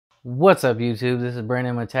What's up, YouTube? This is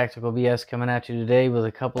Brandon with Tactical BS coming at you today with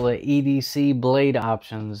a couple of EDC blade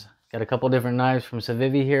options. Got a couple different knives from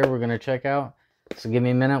Civivi here we're going to check out. So give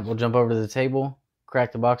me a minute, we'll jump over to the table,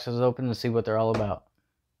 crack the boxes open, and see what they're all about.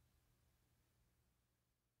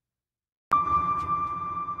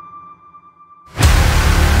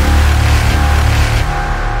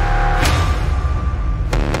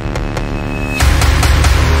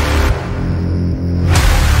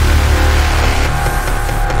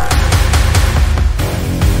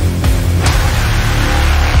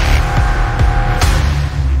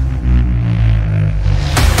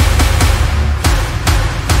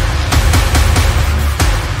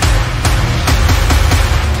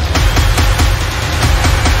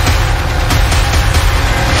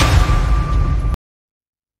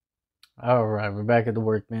 Alright, we're back at the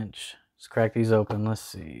workbench. Let's crack these open. Let's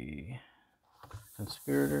see.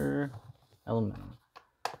 Conspirator, Elementum.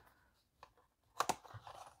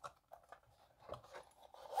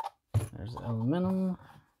 There's the Elementum.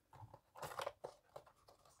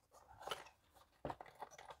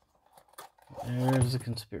 There's the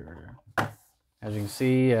Conspirator. As you can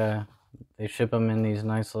see, they ship them in these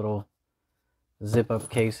nice little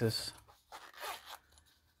zip-up cases.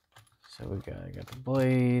 So we got the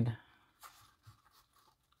blade.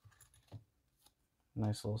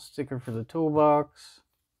 Nice little sticker for the toolbox.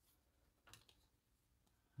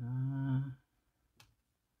 And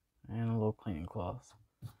a little cleaning cloth.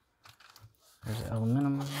 There's the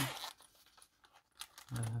Elementum.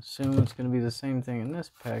 I assume it's going to be the same thing in this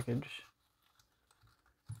package.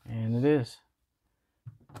 And it is.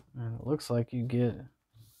 And it looks like you get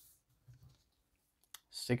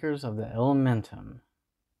stickers of the Elementum.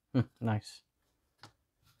 Nice.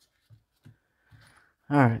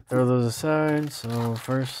 Alright, throw those aside. So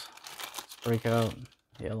first, let's break out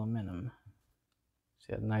the Elementum. See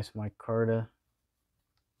that nice micarta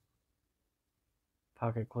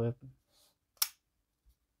pocket clip.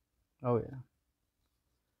 Oh yeah.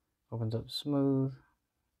 Opens up smooth.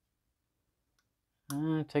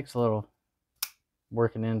 It takes a little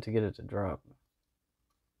working in to get it to drop.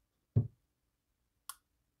 It's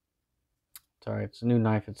alright, it's a new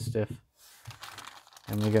knife, it's stiff.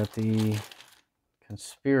 And we got the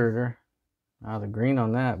Conspirator. The green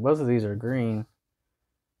on that. Both of these are green.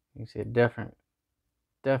 You can see a definite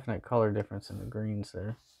color difference in the greens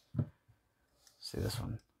there. Let's see this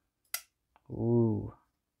one. Ooh.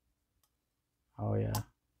 Oh yeah.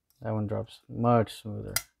 That one drops much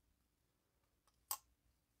smoother.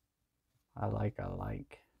 I like.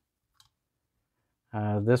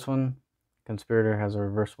 This one, Conspirator, has a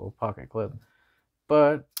reversible pocket clip.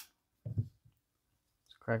 But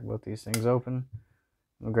let's crack both these things open.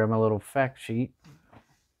 I'm gonna grab my little fact sheet.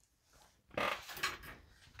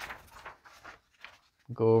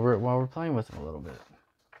 Go over it while we're playing with them a little bit.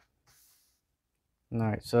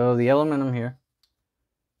 Alright, so the Elementum here.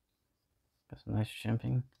 Got some nice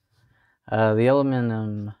chimping. The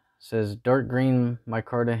Elementum says dark green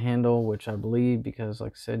micarta handle, which I believe, because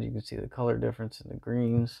like I said, you can see the color difference in the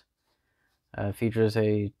greens. Features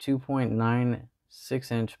a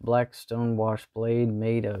 2.96-inch black stonewash blade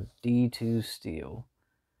made of D2 steel.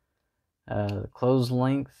 The closed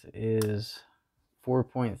length is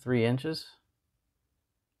 4.3 inches.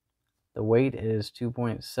 The weight is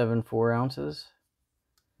 2.74 ounces.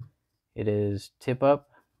 It is tip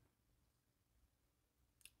up,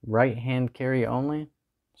 right hand carry only.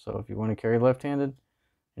 So if you want to carry left-handed,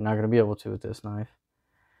 you're not going to be able to with this knife.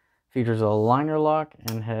 Features a liner lock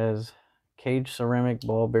and has caged ceramic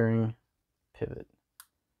ball bearing pivot,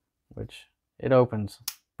 which it opens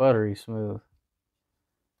buttery smooth.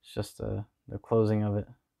 It's just the closing of it.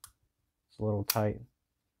 It's a little tight.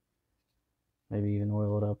 Maybe even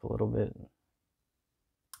oil it up a little bit.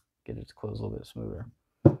 Get it to close a little bit smoother.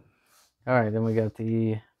 Alright, then we got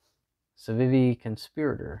the Civivi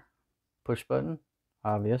Conspirator. Push button.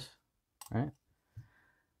 Obvious. Right?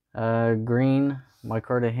 Green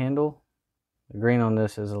micarta handle. The green on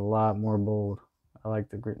this is a lot more bold. I like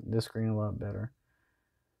this green a lot better.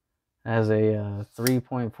 It has a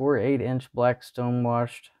 3.48-inch black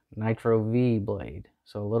stonewashed Nitro V blade.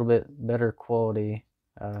 So a little bit better quality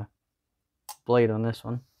blade on this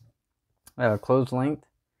one. Closed length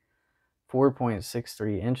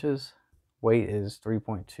 4.63 inches. Weight is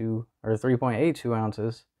 3.82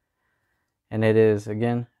 ounces. And it is,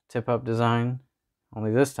 again, tip-up design.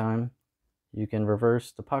 Only this time, you can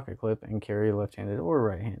reverse the pocket clip and carry left-handed or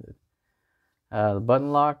right-handed. The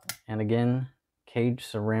button lock, and again, caged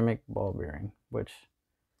ceramic ball bearing, which,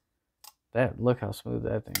 look how smooth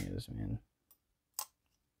that thing is, man.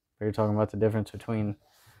 We're talking about the difference between,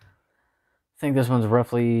 I think this one's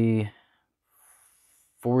roughly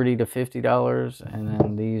 $40 to $50, and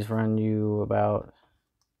then these run you about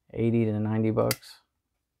 80 to 90 bucks.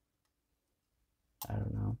 I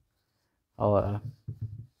don't know. I'll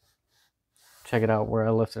check it out where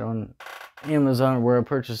I left it on Amazon, where I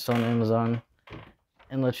purchased on Amazon,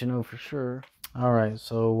 and let you know for sure. Alright,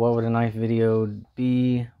 so what would a knife video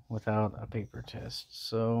be without a paper test?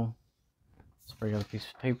 So let's break out a piece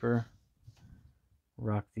of paper,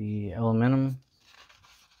 rock the Elementum.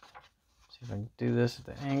 See if I can do this at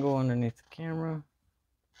the angle underneath the camera.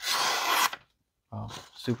 Oh,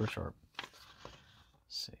 super sharp.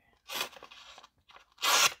 Let's see.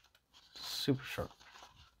 Super sharp.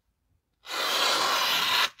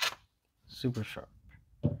 Super sharp.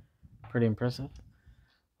 Pretty impressive.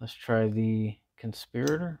 Let's try the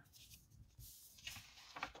Conspirator.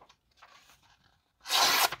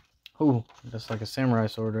 Ooh, just like a samurai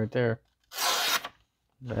sword right there.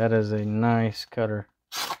 That is a nice cutter.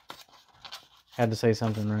 Had to say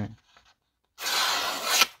something right.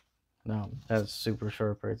 No, that's super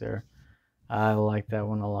sharp right there. I like that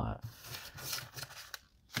one a lot.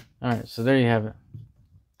 Alright, so there you have it.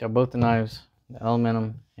 Got both the knives, the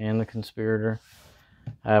Elementum and the Conspirator.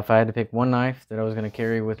 If I had to pick one knife that I was going to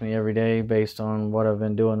carry with me every day based on what I've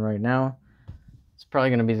been doing right now, it's probably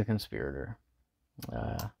going to be the Conspirator.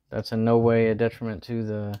 That's in no way a detriment to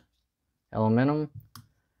the Elementum.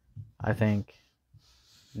 I think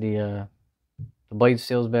the blade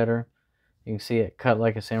steel's better. You can see it cut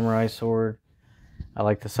like a samurai sword. I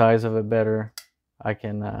like the size of it better. I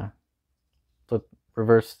can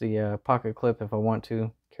reverse the pocket clip if I want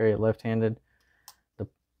to, carry it left-handed. The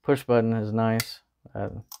push button is nice.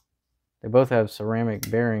 They both have ceramic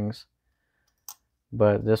bearings,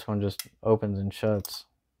 but this one just opens and shuts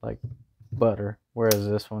like butter, whereas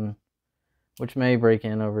this one, which may break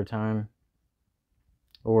in over time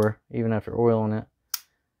or even after oiling it,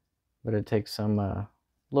 but it takes some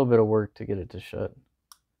little bit of work to get it to shut.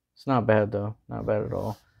 It's not bad though, not bad at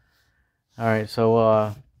all. Alright, so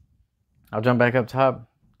I'll jump back up top,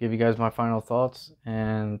 give you guys my final thoughts,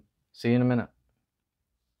 and see you in a minute.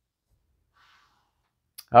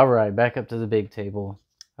 Alright, back up to the big table.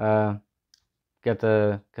 Got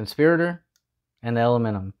the Conspirator and the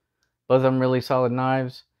Elementum. Both of them really solid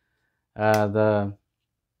knives. The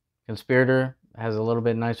Conspirator has a little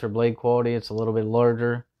bit nicer blade quality. It's a little bit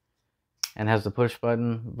larger and has the push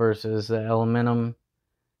button, versus the Elementum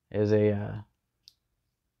is a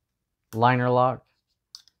liner lock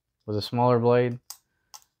with a smaller blade.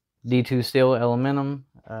 D2 steel Elementum,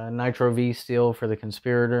 Nitro V steel for the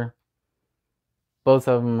Conspirator. Both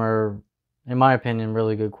of them are, in my opinion,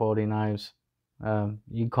 really good quality knives.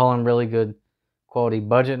 You call them really good quality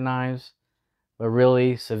budget knives, but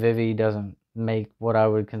really Civivi doesn't make what I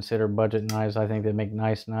would consider budget knives. I think they make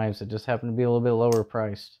nice knives that just happen to be a little bit lower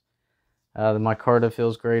priced. The micarta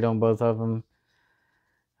feels great on both of them.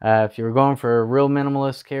 If you were going for a real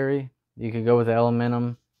minimalist carry, you could go with the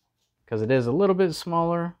Elementum, because it is a little bit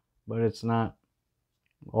smaller, but it's not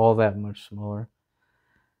all that much smaller.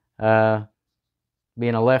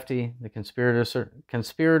 Being a lefty, the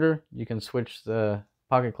Conspirator, you can switch the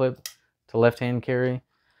pocket clip to left-hand carry,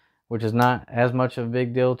 which is not as much of a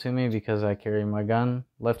big deal to me because I carry my gun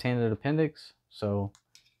left-handed appendix, so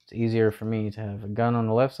it's easier for me to have a gun on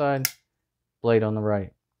the left side, blade on the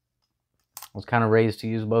right. I was kind of raised to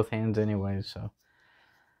use both hands anyway, so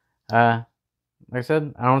like I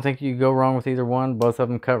said, I don't think you go wrong with either one. Both of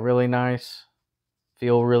them cut really nice,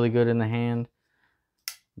 feel really good in the hand,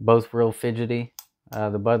 both real fidgety.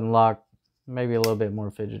 The button lock maybe a little bit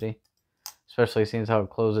more fidgety, especially since how it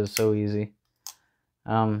closes so easy.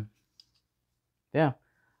 Yeah,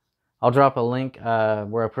 I'll drop a link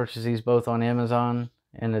where I purchased these both on Amazon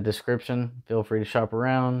in the description. Feel free to shop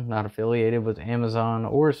around. Not affiliated with Amazon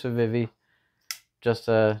or Civivi, just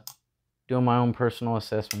doing my own personal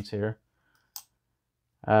assessments here.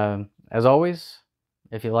 As always,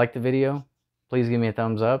 if you like the video, please give me a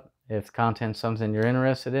thumbs up. If the content's something you're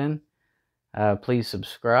interested in, please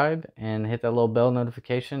subscribe and hit that little bell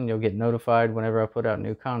notification. You'll get notified whenever I put out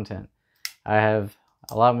new content. I have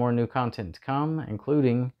a lot more new content to come,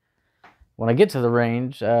 including when I get to the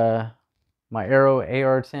range, my Arrow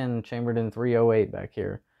AR-10 chambered in 308 back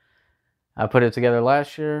here. I put it together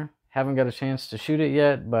last year. Haven't got a chance to shoot it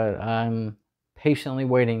yet, but I'm patiently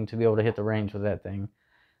waiting to be able to hit the range with that thing.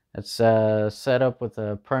 It's set up with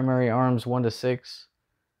a primary arms 1:6,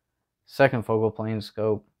 second focal plane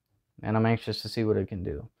scope, and I'm anxious to see what it can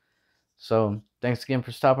do. So thanks again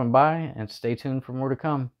for stopping by, and stay tuned for more to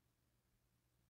come.